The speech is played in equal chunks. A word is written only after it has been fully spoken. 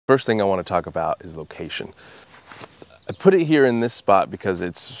First thing I want to talk about is location. I put it here in this spot because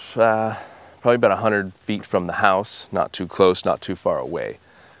it's probably about 100 feet from the house, not too close, not too far away.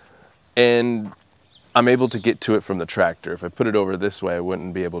 And I'm able to get to it from the tractor. If I put it over this way, I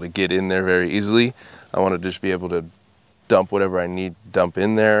wouldn't be able to get in there very easily. I want to just be able to dump whatever I need to dump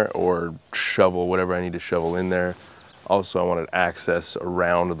in there, or shovel whatever I need to shovel in there. Also, I wanted access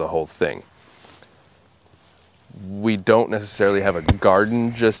around the whole thing. We don't necessarily have a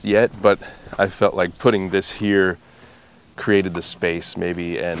garden just yet, but I felt like putting this here created the space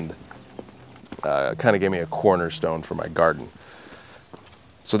maybe, and kind of gave me a cornerstone for my garden.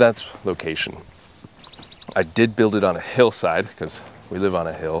 So that's location. I did build it on a hillside because we live on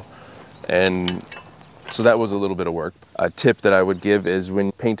a hill, and so that was a little bit of work. A tip that I would give is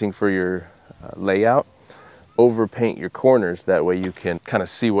when painting for your layout, overpaint your corners. That way you can kind of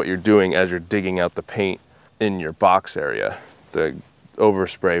see what you're doing as you're digging out the paint in your box area. The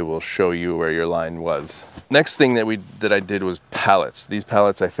overspray will show you where your line was. Next thing that I did was pallets. These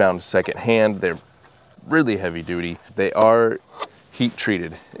pallets I found secondhand. They're really heavy duty. They are heat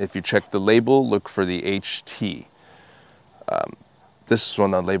treated. If you check the label, look for the HT. This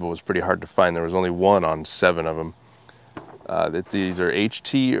one on label was pretty hard to find. There was only one on 7 of them. These are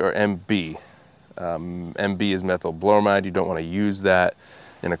HT or MB. MB is methyl bromide. You don't want to use that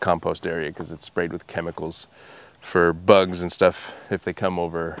in a compost area because it's sprayed with chemicals for bugs and stuff if they come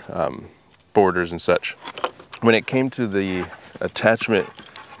over borders and such. When it came to the attachment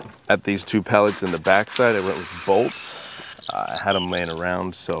at these 2 pallets in the backside, I went with bolts. I had them laying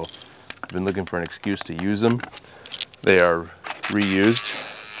around, so I've been looking for an excuse to use them. They are reused,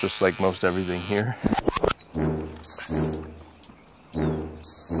 just like most everything here.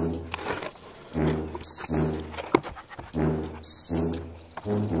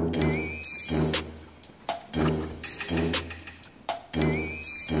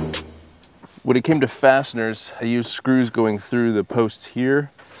 When it came to fasteners, I used screws going through the post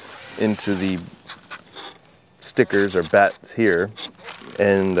here into the stickers or bats here,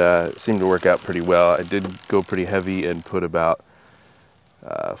 and it seemed to work out pretty well. I did go pretty heavy and put about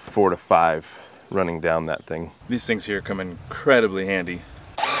 4 to 5 running down that thing. These things here come incredibly handy.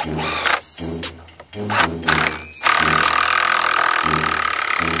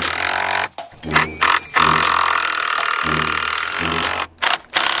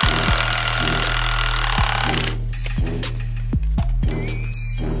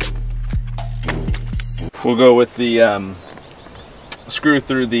 We'll go with the screw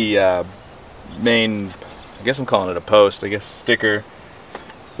through the main, I guess I'm calling it a post, I guess sticker.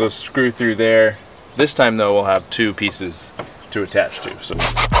 Go screw through there. This time though we'll have 2 pieces to attach to.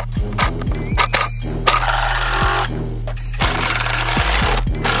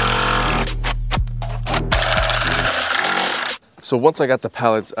 So once I got the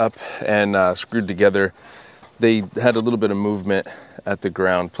pallets up and screwed together, they had a little bit of movement at the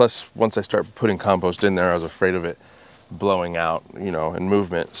ground. Plus, once I start putting compost in there, I was afraid of it blowing out, you know, and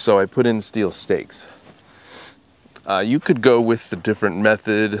movement. So I put in steel stakes. You could go with the different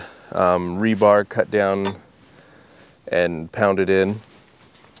method, rebar cut down and pound it in,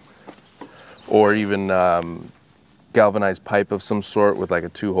 or even galvanized pipe of some sort with like a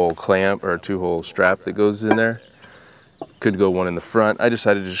 2-hole clamp or a 2-hole strap that goes in there. Could go one in the front. I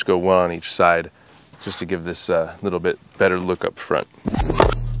decided to just go one on each side, just to give this a little bit better look up front.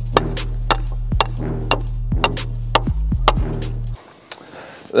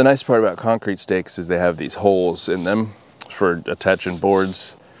 The nice part about concrete stakes is they have these holes in them for attaching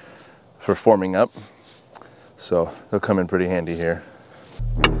boards for forming up. So they'll come in pretty handy here.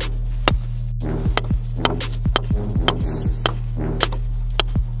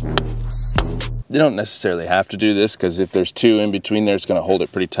 You don't necessarily have to do this because if there's 2 in between there, it's going to hold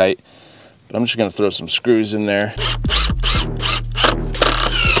it pretty tight. But I'm just going to throw some screws in there.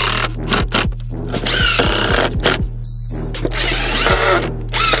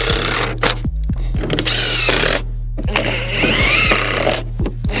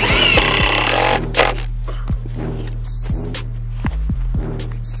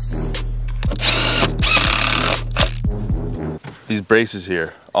 These braces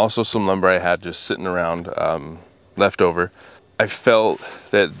here, also some lumber I had just sitting around left over. I felt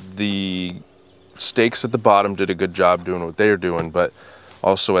that the stakes at the bottom did a good job doing what they were doing, but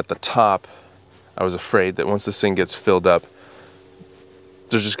also at the top, I was afraid that once this thing gets filled up,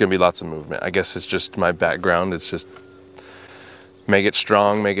 there's just gonna be lots of movement. I guess it's just my background. It's just make it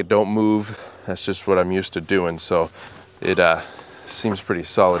strong, make it don't move. That's just what I'm used to doing. So it seems pretty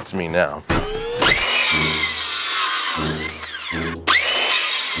solid to me now.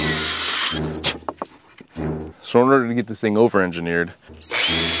 So in order to get this thing over-engineered,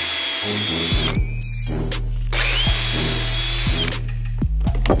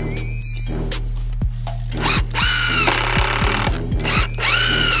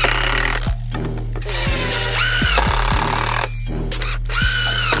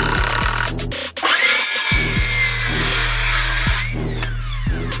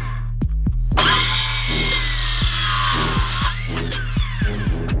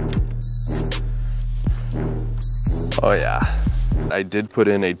 oh yeah, I did put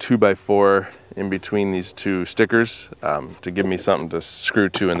in a 2x4 in between these two stickers to give me something to screw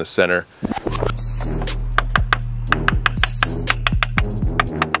to in the center.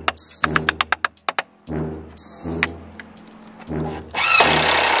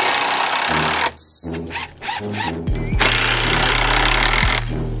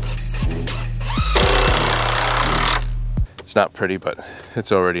 It's not pretty, but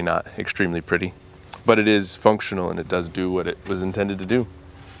it's already not extremely pretty. But it is functional and it does do what it was intended to do.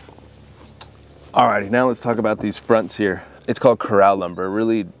 Alrighty, now let's talk about these fronts here. It's called corral lumber,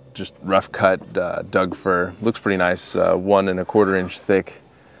 really just rough cut Doug fir. Looks pretty nice, 1 1/4 inch thick.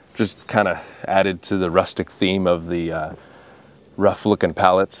 Just kind of added to the rustic theme of the rough looking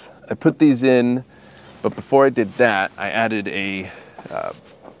pallets. I put these in, but before I did that, I added a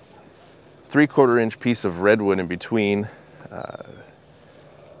 3/4 inch piece of redwood in between.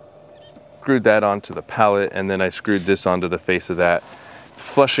 Screwed that onto the pallet, and then I screwed this onto the face of that,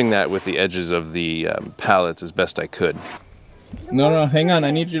 flushing that with the edges of the pallets as best I could. No, hang on. I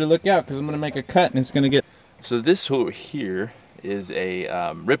need you to look out because I'm going to make a cut and it's going to get... So this over here is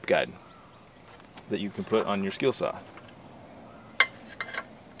a rip guide that you can put on your skill saw.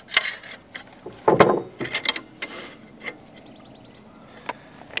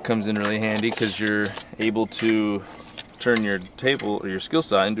 Comes in really handy because you're able to turn your table or your skill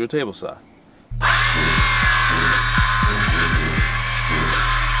saw into a table saw.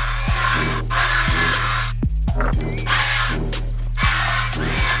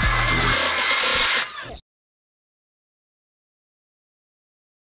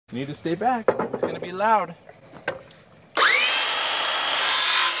 You need to stay back. It's going to be loud.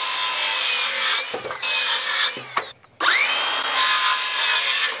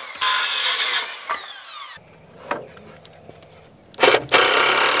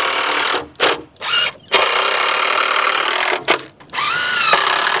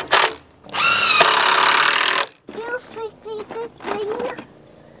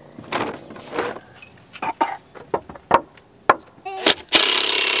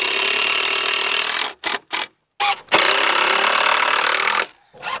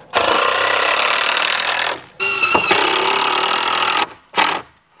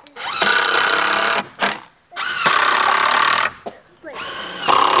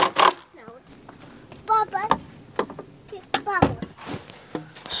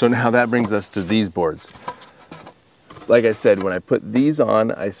 So now that brings us to these boards. Like I said, when I put these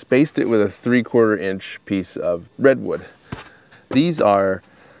on, I spaced it with a 3/4 inch piece of redwood. These are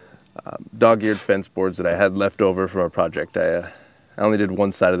dog-eared fence boards that I had left over from a project. I only did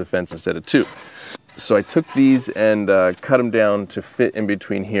one side of the fence instead of two. So I took these and cut them down to fit in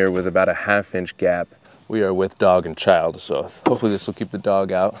between here with about a 1/2 inch gap. We are with dog and child, so hopefully this will keep the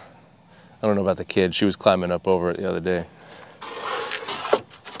dog out. I don't know about the kid. She was climbing up over it the other day.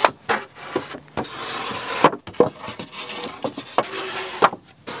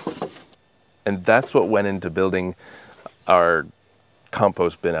 And that's what went into building our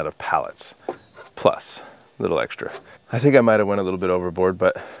compost bin out of pallets, plus a little extra. I think I might have went a little bit overboard,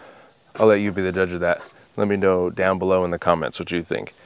 but I'll let you be the judge of that. Let me know down below in the comments what you think.